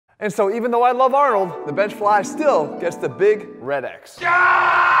And so even though I love Arnold, the bench fly still gets the big red X.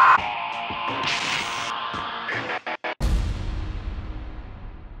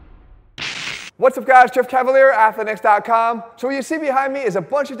 What's up guys, Jeff Cavalier, ATHLEAN-X.com. So what you see behind me is a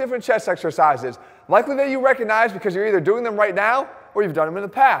bunch of different chest exercises, likely that you recognize because you're either doing them right now or you've done them in the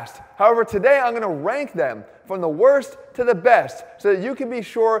past. However, today I'm going to rank them from the worst to the best so that you can be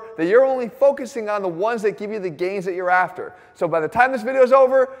sure that you're only focusing on the ones that give you the gains that you're after. So by the time this video is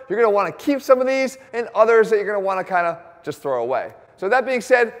over, you're going to want to keep some of these and others that you're going to want to kind of just throw away. So that being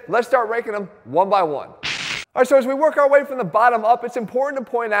said, let's start ranking them one by one. All right, so as we work our way from the bottom up, it's important to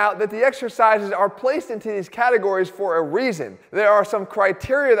point out that the exercises are placed into these categories for a reason. There are some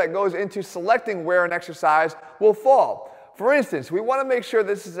criteria that goes into selecting where an exercise will fall. For instance, we want to make sure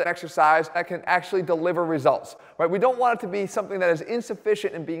this is an exercise that can actually deliver results, right? We don't want it to be something that is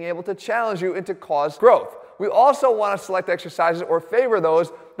insufficient in being able to challenge you and to cause growth. We also want to select exercises or favor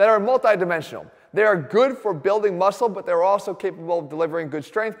those that are multidimensional. They are good for building muscle, but they're also capable of delivering good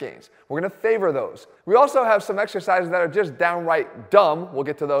strength gains. We're going to favor those. We also have some exercises that are just downright dumb. We'll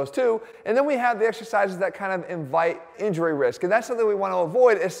get to those too. And then we have the exercises that kind of invite injury risk. And that's something we want to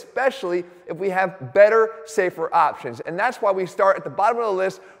avoid, especially if we have better, safer options. And that's why we start at the bottom of the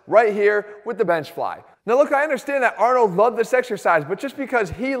list right here with the bench fly. Now look, I understand that Arnold loved this exercise, but just because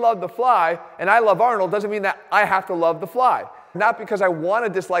he loved the fly and I love Arnold doesn't mean that I have to love the fly. Not because I want to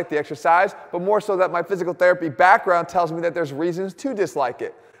dislike the exercise, but more so that my physical therapy background tells me that there's reasons to dislike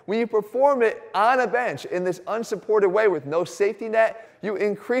it. When you perform it on a bench in this unsupported way with no safety net, you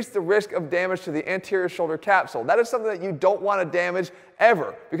increase the risk of damage to the anterior shoulder capsule. That is something that you don't want to damage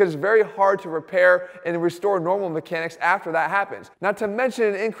ever because it's very hard to repair and restore normal mechanics after that happens. Not to mention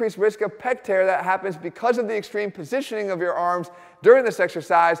an increased risk of pec tear that happens because of the extreme positioning of your arms during this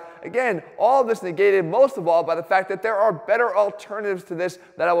exercise. Again, all of this negated most of all by the fact that there are better alternatives to this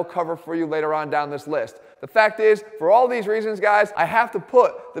that I will cover for you later on down this list. The fact is, for all these reasons, guys, I have to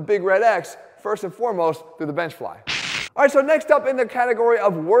put the big red X first and foremost through the bench fly. All right, so next up in the category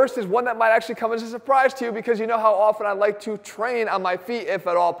of worst is one that might actually come as a surprise to you because you know how often I like to train on my feet if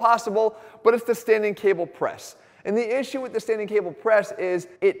at all possible, but it's the standing cable press. And the issue with the standing cable press is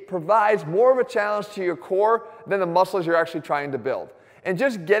it provides more of a challenge to your core than the muscles you're actually trying to build. And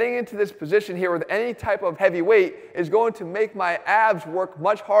just getting into this position here with any type of heavy weight is going to make my abs work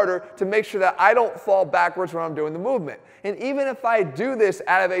much harder to make sure that I don't fall backwards when I'm doing the movement. And even if I do this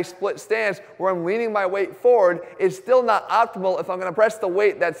out of a split stance where I'm leaning my weight forward, it's still not optimal if I'm going to press the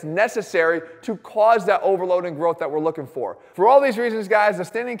weight that's necessary to cause that overload and growth that we're looking for. For all these reasons, guys, the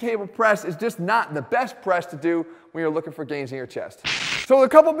standing cable press is just not the best press to do when you're looking for gains in your chest. So with a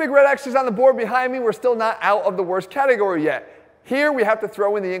couple big red X's on the board behind me, we're still not out of the worst category yet. Here we have to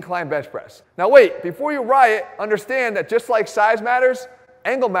throw in the incline bench press. Now wait, before you riot, understand that just like size matters,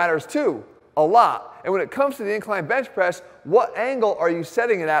 angle matters too, a lot. And when it comes to the incline bench press, what angle are you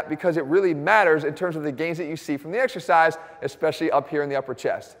setting it at? Because it really matters in terms of the gains that you see from the exercise, especially up here in the upper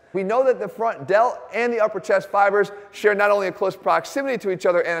chest. We know that the front delt and the upper chest fibers share not only a close proximity to each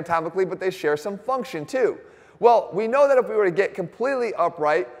other anatomically, but they share some function too. Well, we know that if we were to get completely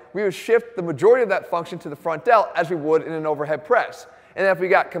upright, we would shift the majority of that function to the front delt as we would in an overhead press. And if we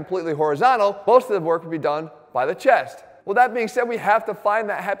got completely horizontal, most of the work would be done by the chest. Well, that being said, we have to find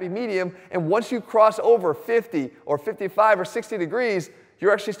that happy medium, and once you cross over 50 or 55 or 60 degrees,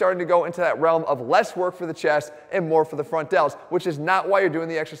 you're actually starting to go into that realm of less work for the chest and more for the front delts, which is not why you're doing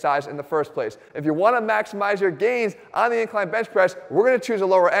the exercise in the first place. If you want to maximize your gains on the incline bench press, we're going to choose a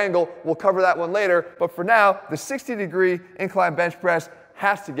lower angle. We'll cover that one later, but for now, the 60-degree incline bench press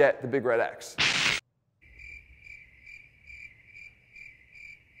has to get the big red X.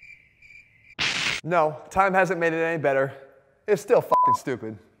 No, time hasn't made it any better. It's still fucking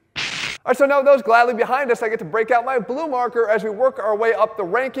stupid. All right, so now with those gladly behind us, I get to break out my blue marker as we work our way up the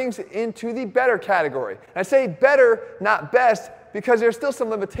rankings into the better category. And I say better, not best, because there's still some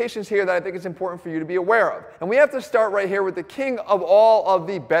limitations here that I think it's important for you to be aware of. And we have to start right here with the king of all of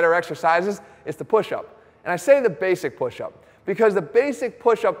the better exercises. It's the push-up. And I say the basic push-up because the basic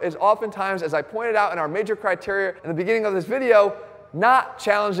push-up is oftentimes, as I pointed out in our major criteria in the beginning of this video, not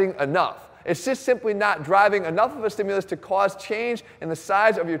challenging enough. It's just simply not driving enough of a stimulus to cause change in the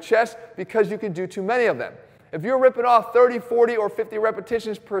size of your chest because you can do too many of them. If you're ripping off 30, 40, or 50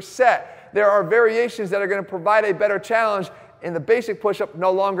 repetitions per set, there are variations that are going to provide a better challenge, and the basic push-up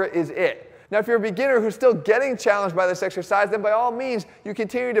no longer is it. Now, if you're a beginner who's still getting challenged by this exercise, then by all means, you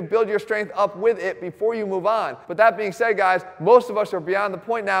continue to build your strength up with it before you move on. But that being said, guys, most of us are beyond the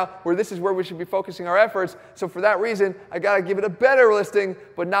point now where this is where we should be focusing our efforts. So for that reason, I got to give it a better listing,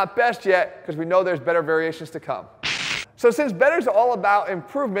 but not best yet, because we know there's better variations to come. So since better is all about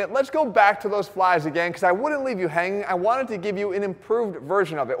improvement, let's go back to those flies again, because I wouldn't leave you hanging. I wanted to give you an improved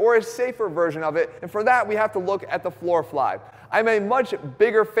version of it, or a safer version of it, and for that we have to look at the floor fly. I'm a much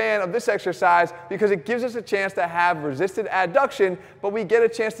bigger fan of this exercise because it gives us a chance to have resisted adduction, but we get a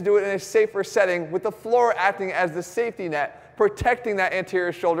chance to do it in a safer setting with the floor acting as the safety net, protecting that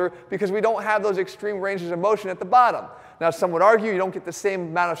anterior shoulder because we don't have those extreme ranges of motion at the bottom. Now, some would argue you don't get the same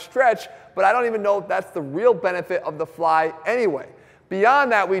amount of stretch, but I don't even know if that's the real benefit of the fly anyway.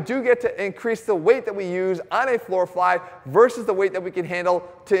 Beyond that, we do get to increase the weight that we use on a floor fly versus the weight that we can handle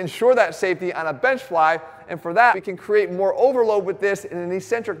to ensure that safety on a bench fly. And for that, we can create more overload with this in an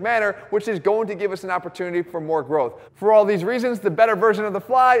eccentric manner, which is going to give us an opportunity for more growth. For all these reasons, the better version of the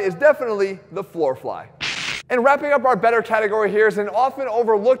fly is definitely the floor fly. And wrapping up our better category here is an often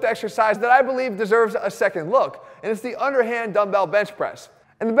overlooked exercise that I believe deserves a second look, and it's the underhand dumbbell bench press.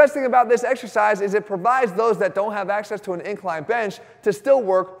 And the best thing about this exercise is it provides those that don't have access to an incline bench to still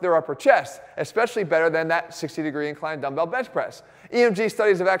work their upper chest, especially better than that 60-degree incline dumbbell bench press. EMG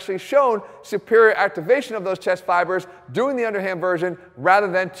studies have actually shown superior activation of those chest fibers doing the underhand version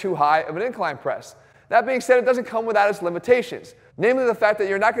rather than too high of an incline press. That being said, it doesn't come without its limitations. Namely the fact that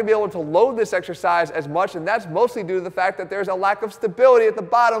you're not going to be able to load this exercise as much, and that's mostly due to the fact that there's a lack of stability at the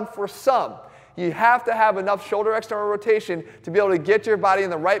bottom for some. You have to have enough shoulder external rotation to be able to get your body in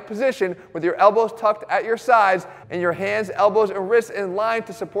the right position with your elbows tucked at your sides and your hands, elbows, and wrists in line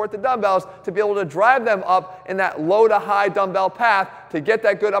to support the dumbbells to be able to drive them up in that low to high dumbbell path to get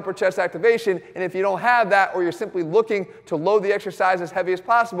that good upper chest activation. And if you don't have that, or you're simply looking to load the exercise as heavy as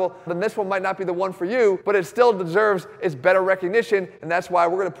possible, then this one might not be the one for you, but it still deserves its better recognition, and that's why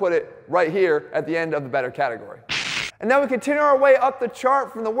we're going to put it right here at the end of the better category. And now we continue our way up the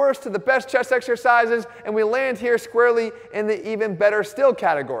chart from the worst to the best chest exercises, and we land here squarely in the even better still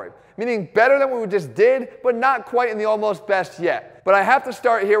category, meaning better than what we just did, but not quite in the almost best yet. But I have to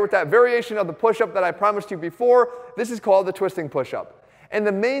start here with that variation of the push-up that I promised you before. This is called the twisting push-up. And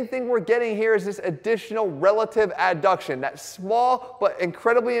the main thing we're getting here is this additional relative adduction, that small but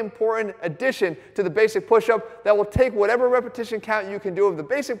incredibly important addition to the basic push-up that will take whatever repetition count you can do of the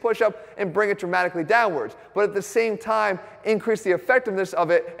basic push-up and bring it dramatically downwards. But at the same time, increase the effectiveness of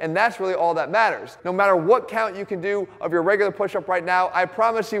it, and that's really all that matters. No matter what count you can do of your regular push-up right now, I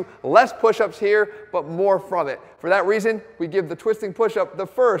promise you less push-ups here, but more from it. For that reason, we give the twisting push-up the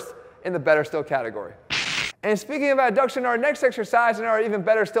first in the better still category. And speaking of adduction, our next exercise in our even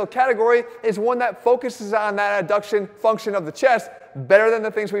better still category is one that focuses on that adduction function of the chest better than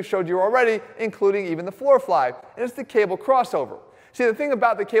the things we've showed you already, including even the floor fly, and it's the cable crossover. See, the thing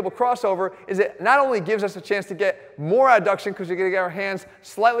about the cable crossover is it not only gives us a chance to get more adduction because you're going to get our hands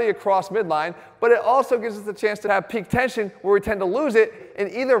slightly across midline, but it also gives us the chance to have peak tension where we tend to lose it in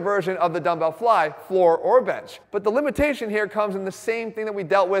either version of the dumbbell fly, floor or bench. But the limitation here comes in the same thing that we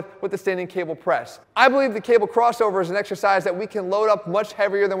dealt with the standing cable press. I believe the cable crossover is an exercise that we can load up much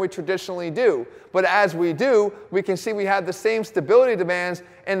heavier than we traditionally do. But as we do, we can see we have the same stability demands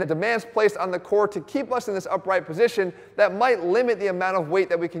and the demands placed on the core to keep us in this upright position that might limit the amount of weight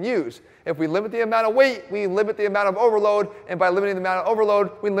that we can use. If we limit the amount of weight, we limit the amount of overload, and by limiting the amount of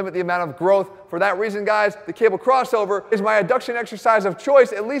overload, we limit the amount of growth. For that reason, guys, the cable crossover is my adduction exercise of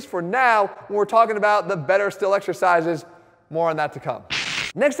choice, at least for now, when we're talking about the better still exercises. More on that to come.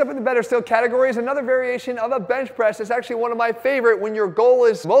 Next up in the better still category is another variation of a bench press. It's actually one of my favorite when your goal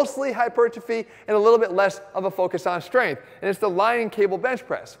is mostly hypertrophy and a little bit less of a focus on strength, and it's the lying cable bench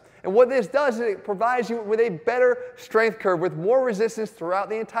press. And what this does is it provides you with a better strength curve with more resistance throughout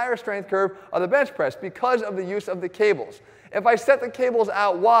the entire strength curve of the bench press because of the use of the cables. If I set the cables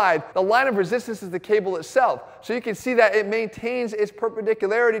out wide, the line of resistance is the cable itself. So you can see that it maintains its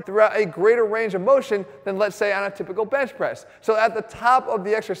perpendicularity throughout a greater range of motion than, let's say, on a typical bench press. So at the top of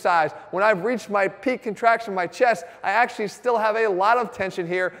the exercise, when I've reached my peak contraction of my chest, I actually still have a lot of tension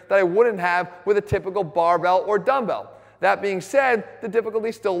here that I wouldn't have with a typical barbell or dumbbell. That being said, the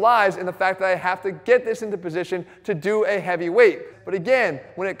difficulty still lies in the fact that I have to get this into position to do a heavy weight. But again,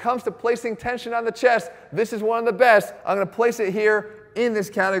 when it comes to placing tension on the chest, this is one of the best. I'm going to place it here in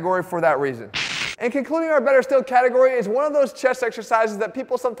this category for that reason. And concluding our better still category is one of those chest exercises that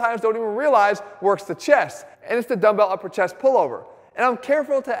people sometimes don't even realize works the chest, and it's the dumbbell upper chest pullover. And I'm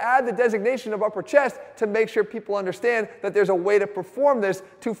careful to add the designation of upper chest to make sure people understand that there's a way to perform this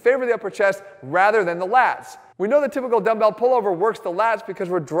to favor the upper chest rather than the lats. We know the typical dumbbell pullover works the lats because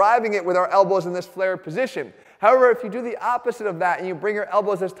we're driving it with our elbows in this flared position. However, if you do the opposite of that and you bring your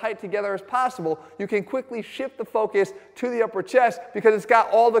elbows as tight together as possible, you can quickly shift the focus to the upper chest because it's got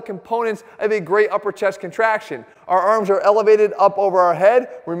all the components of a great upper chest contraction. Our arms are elevated up over our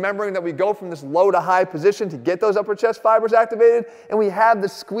head, remembering that we go from this low to high position to get those upper chest fibers activated, and we have the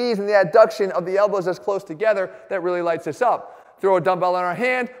squeeze and the adduction of the elbows as close together that really lights us up. Throw a dumbbell in our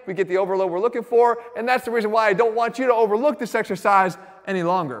hand, we get the overload we're looking for, and that's the reason why I don't want you to overlook this exercise any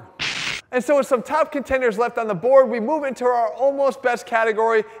longer. And so with some top contenders left on the board, we move into our almost best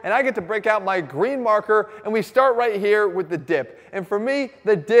category, and I get to break out my green marker, and we start right here with the dip. And for me,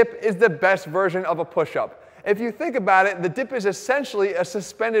 the dip is the best version of a push-up. If you think about it, the dip is essentially a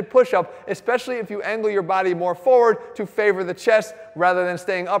suspended push-up, especially if you angle your body more forward to favor the chest rather than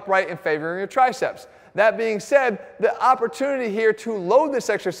staying upright and favoring your triceps. That being said, the opportunity here to load this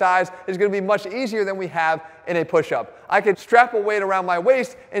exercise is going to be much easier than we have in a push-up. I can strap a weight around my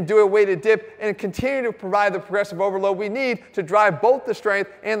waist and do a weighted dip and continue to provide the progressive overload we need to drive both the strength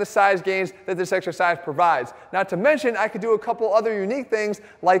and the size gains that this exercise provides. Not to mention, I could do a couple other unique things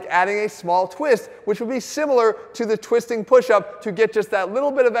like adding a small twist, which would be similar to the twisting push-up to get just that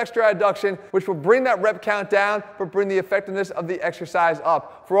little bit of extra adduction, which will bring that rep count down, but bring the effectiveness of the exercise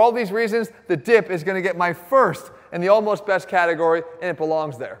up. For all these reasons, the dip is going to get my first in the almost best category, and it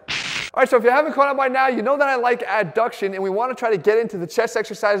belongs there. All right, so if you haven't caught on by now, you know that I like adduction, and we want to try to get into the chest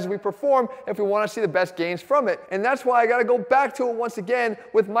exercises we perform if we want to see the best gains from it. And that's why I got to go back to it once again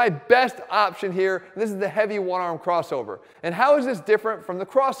with my best option here. This is the heavy one-arm crossover. And how is this different from the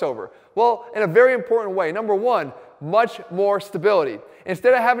crossover? Well, in a very important way. Number one, much more stability.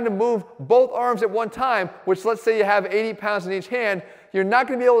 Instead of having to move both arms at one time, which let's say you have 80 pounds in each hand, you're not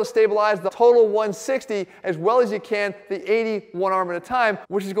going to be able to stabilize the total 160 as well as you can the 80 one arm at a time,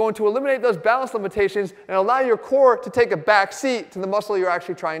 which is going to eliminate those balance limitations and allow your core to take a back seat to the muscle you're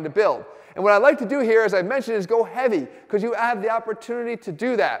actually trying to build. And what I like to do here, as I mentioned, is go heavy because you have the opportunity to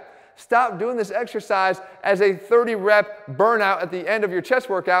do that. Stop doing this exercise as a 30 rep burnout at the end of your chest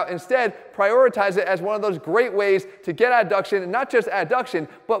workout. Instead, prioritize it as one of those great ways to get adduction, and not just adduction,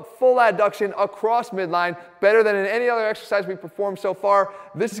 but full adduction across midline, better than in any other exercise we performed so far.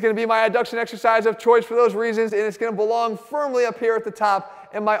 This is going to be my adduction exercise of choice for those reasons, and it's going to belong firmly up here at the top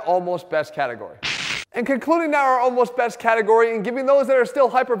in my almost best category. And concluding now our almost best category and giving those that are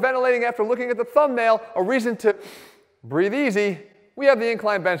still hyperventilating after looking at the thumbnail a reason to breathe easy, we have the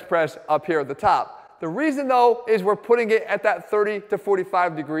incline bench press up here at the top. The reason though is we're putting it at that 30 to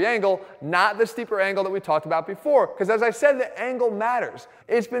 45 degree angle, not the steeper angle that we talked about before. Because as I said, the angle matters.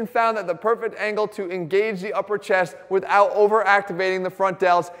 It's been found that the perfect angle to engage the upper chest without over-activating the front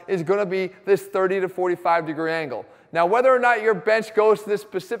delts is going to be this 30 to 45 degree angle. Now, whether or not your bench goes to this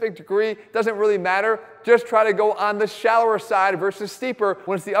specific degree doesn't really matter. Just try to go on the shallower side versus steeper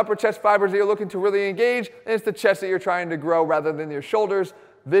when it's the upper chest fibers that you're looking to really engage, and it's the chest that you're trying to grow rather than your shoulders.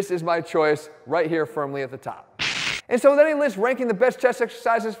 This is my choice right here firmly at the top. And so with any list ranking the best chest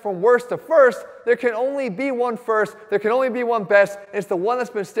exercises from worst to first, there can only be one first, there can only be one best. It's the one that's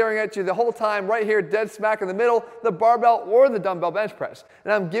been staring at you the whole time right here, dead smack in the middle, the barbell or the dumbbell bench press.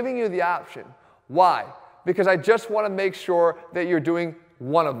 And I'm giving you the option. Why? Because I just want to make sure that you're doing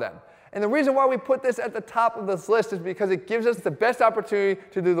one of them. And the reason why we put this at the top of this list is because it gives us the best opportunity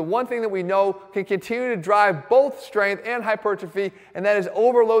to do the one thing that we know can continue to drive both strength and hypertrophy, and that is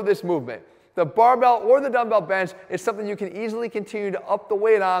overload this movement. The barbell or the dumbbell bench is something you can easily continue to up the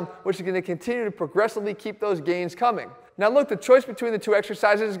weight on, which is going to continue to progressively keep those gains coming. Now look, the choice between the two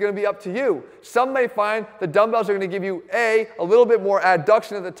exercises is going to be up to you. Some may find the dumbbells are going to give you a little bit more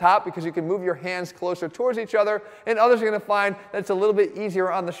adduction at the top because you can move your hands closer towards each other, and others are going to find that it's a little bit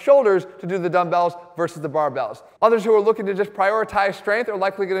easier on the shoulders to do the dumbbells versus the barbells. Others who are looking to just prioritize strength are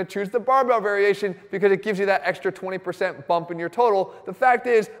likely going to choose the barbell variation because it gives you that extra 20% bump in your total. The fact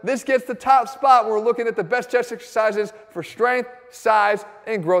is, this gets the top spot when we're looking at the best chest exercises for strength, size,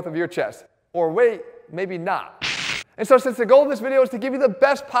 and growth of your chest. Or wait, maybe not. And so since the goal of this video is to give you the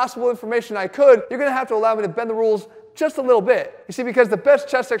best possible information I could, you're going to have to allow me to bend the rules just a little bit. You see, because the best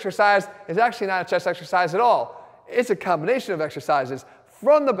chest exercise is actually not a chest exercise at all. It's a combination of exercises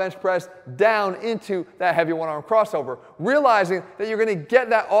from the bench press down into that heavy one-arm crossover, realizing that you're going to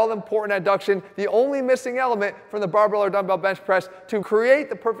get that all-important adduction, the only missing element from the barbell or dumbbell bench press to create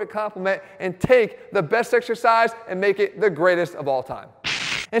the perfect complement and take the best exercise and make it the greatest of all time.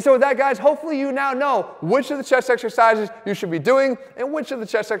 And so with that, guys, hopefully you now know which of the chest exercises you should be doing and which of the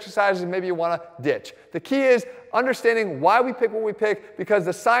chest exercises maybe you want to ditch. The key is understanding why we pick what we pick, because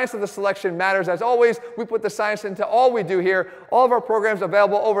the science of the selection matters. As always, we put the science into all we do here. All of our programs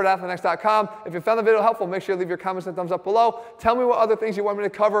available over at ATHLEAN-X.com. If you found the video helpful, make sure you leave your comments and thumbs up below. Tell me what other things you want me to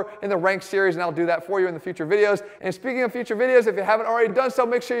cover in the ranked series, and I'll do that for you in the future videos. And speaking of future videos, if you haven't already done so,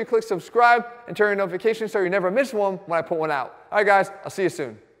 make sure you click subscribe and turn your notifications so you never miss one when I put one out. All right, guys, I'll see you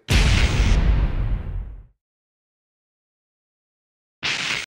soon.